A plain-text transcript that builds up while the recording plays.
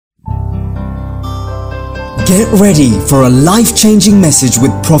Get ready for a life-changing message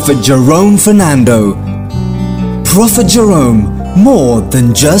with Prophet Jerome Fernando. Prophet Jerome, more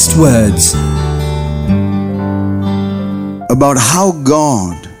than just words. About how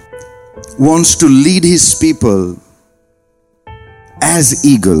God wants to lead His people as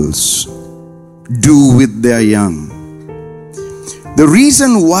eagles do with their young. The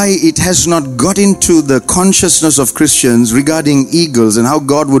reason why it has not got into the consciousness of Christians regarding eagles and how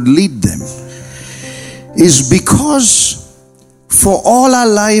God would lead them is because for all our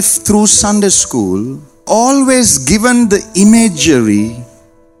life through Sunday school, always given the imagery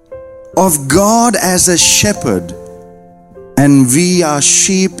of God as a shepherd and we are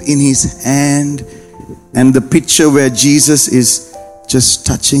sheep in His hand, and the picture where Jesus is just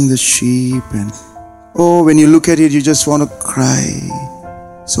touching the sheep, and oh, when you look at it you just want to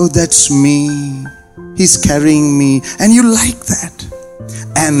cry. So that's me, He's carrying me, and you like that.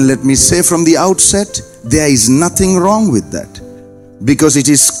 And let me say from the outset, there is nothing wrong with that, because it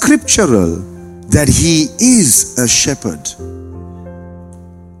is scriptural that He is a shepherd.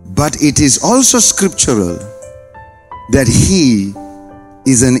 But it is also scriptural that He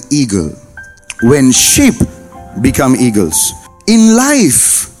is an eagle. When sheep become eagles. In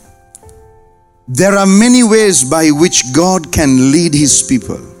life, there are many ways by which God can lead His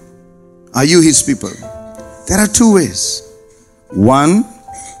people. Are you His people? There are two ways. One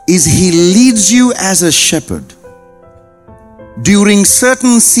is He leads you as a shepherd. During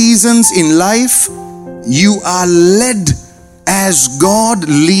certain seasons in life, you are led as God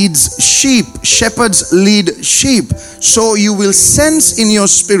leads sheep. Shepherds lead sheep. So you will sense in your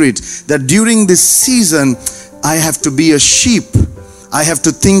spirit that during this season, I have to be a sheep. I have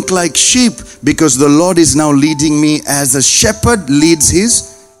to think like sheep because the Lord is now leading me as a shepherd leads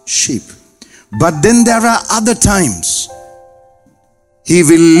his sheep. But then there are other times He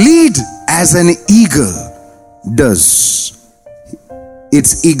will lead as an eagle does.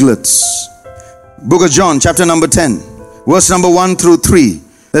 It's eaglets. Book of John, chapter number 10, verse number 1 through 3.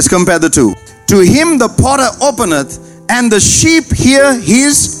 Let's compare the two. To him the potter openeth, and the sheep hear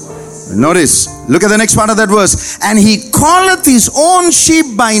his. Notice, look at the next part of that verse. And he calleth his own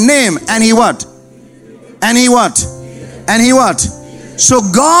sheep by name. And he what? And he what? And he what? So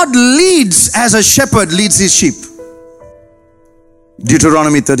God leads as a shepherd leads his sheep.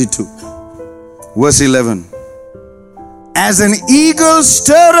 Deuteronomy 32, verse 11. As an eagle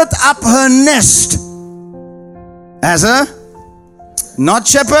stirreth up her nest. As a, not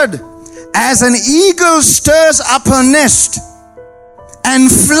shepherd. As an eagle stirs up her nest and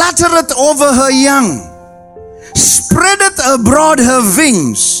fluttereth over her young, spreadeth abroad her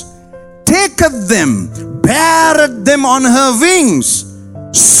wings, taketh them, beareth them on her wings.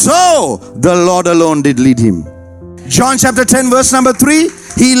 So the Lord alone did lead him. John chapter 10 verse number 3,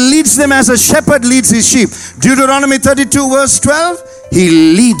 He leads them as a shepherd leads his sheep. Deuteronomy 32 verse 12, He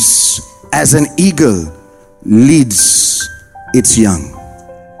leads as an eagle leads its young.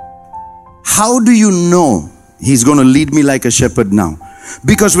 How do you know He's going to lead me like a shepherd now?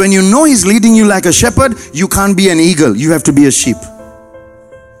 Because when you know He's leading you like a shepherd, you can't be an eagle. You have to be a sheep.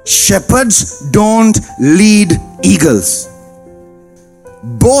 Shepherds don't lead eagles.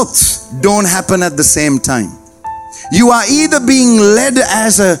 Both don't happen at the same time. You are either being led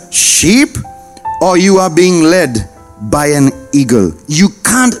as a sheep or you are being led by an eagle. You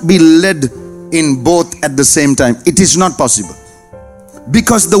can't be led in both at the same time. It is not possible.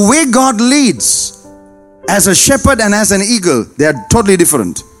 Because the way God leads as a shepherd and as an eagle, they are totally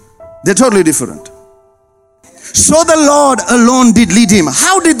different. They're totally different. So the Lord alone did lead him.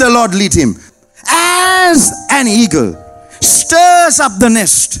 How did the Lord lead him? As an eagle stirs up the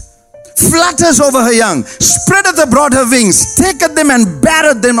nest, flutters over her young, spreadeth abroad her wings, taketh them and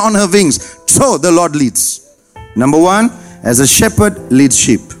beareth them on her wings. So the Lord leads. Number one, as a shepherd leads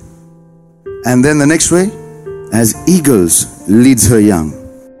sheep. And then the next way, as eagles leads her young.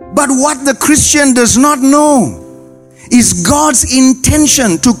 But what the Christian does not know is God's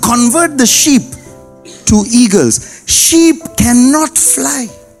intention to convert the sheep to eagles. Sheep cannot fly.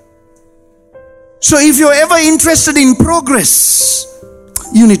 So if you're ever interested in progress,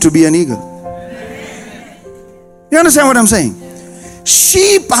 you need to be an eagle. You understand what I'm saying?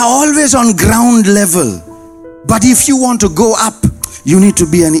 Sheep are always on ground level. But if you want to go up, you need to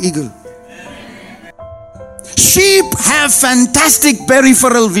be an eagle. Sheep have fantastic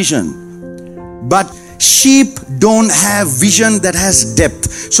peripheral vision. But sheep don't have vision that has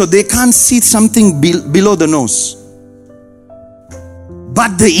depth. So they can't see something below the nose.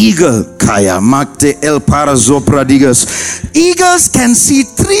 But the eagle, Kaya Makte El Parazopradigas, eagles can see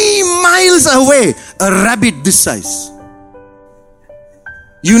 3 miles away a rabbit this size.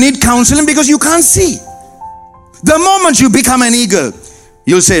 You need counseling because you can't see. The moment you become an eagle,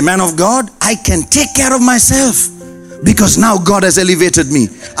 you'll say, man of God, I can take care of myself because now God has elevated me.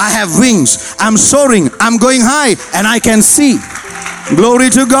 I have wings. I'm soaring. I'm going high and I can see. Glory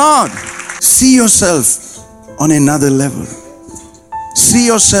to God. See yourself on another level. See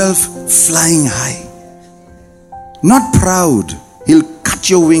yourself flying high. Not proud. He'll cut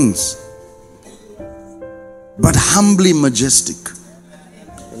your wings. But humbly majestic.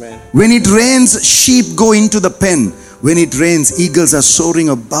 Amen. When it rains, sheep go into the pen. When it rains, eagles are soaring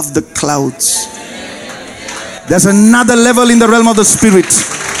above the clouds. There's another level in the realm of the spirit.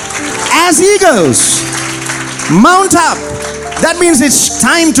 As eagles mount up, that means it's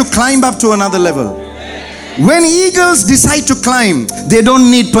time to climb up to another level. When eagles decide to climb, they don't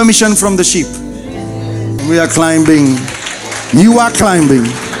need permission from the sheep. We are climbing. You are climbing.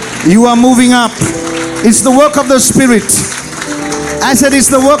 You are moving up. It's the work of the Spirit. I said it's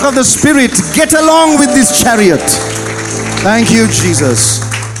the work of the Spirit. Get along with this chariot. Thank you, Jesus.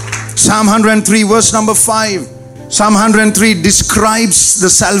 Psalm 103 verse number 5. Psalm 103 describes the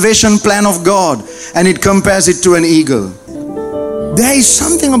salvation plan of God and it compares it to an eagle. There is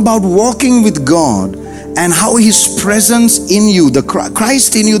something about walking with God and how His presence in you, the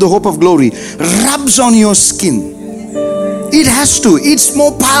Christ in you, the hope of glory, rubs on your skin. It has to. It's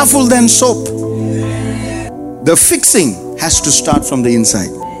more powerful than soap. The fixing has to start from the inside.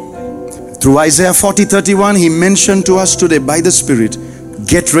 Through Isaiah 40:31, He mentioned to us today by the Spirit,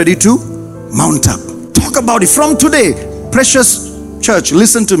 get ready to mount up. Talk about it from today. Precious church,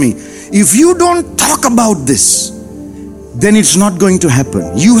 listen to me. If you don't talk about this, then it's not going to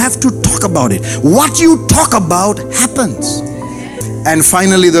happen. You have to talk about it. What you talk about happens. And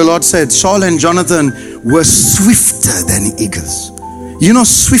finally the Lord said, Saul and Jonathan were swifter than eagles. You know,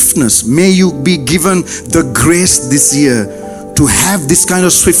 swiftness. May you be given the grace this year to have this kind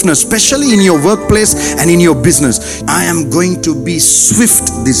of swiftness, especially in your workplace and in your business. I am going to be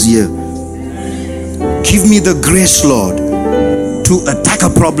swift this year. Give me the grace, Lord, to attack a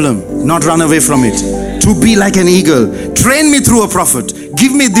problem, not run away from it. To be like an eagle. Train me through a prophet.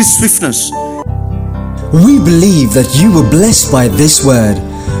 Give me this swiftness. We believe that you were blessed by this word.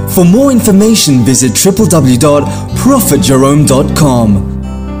 For more information, visit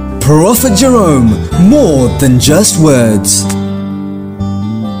www.prophetjerome.com. Prophet Jerome, more than just words.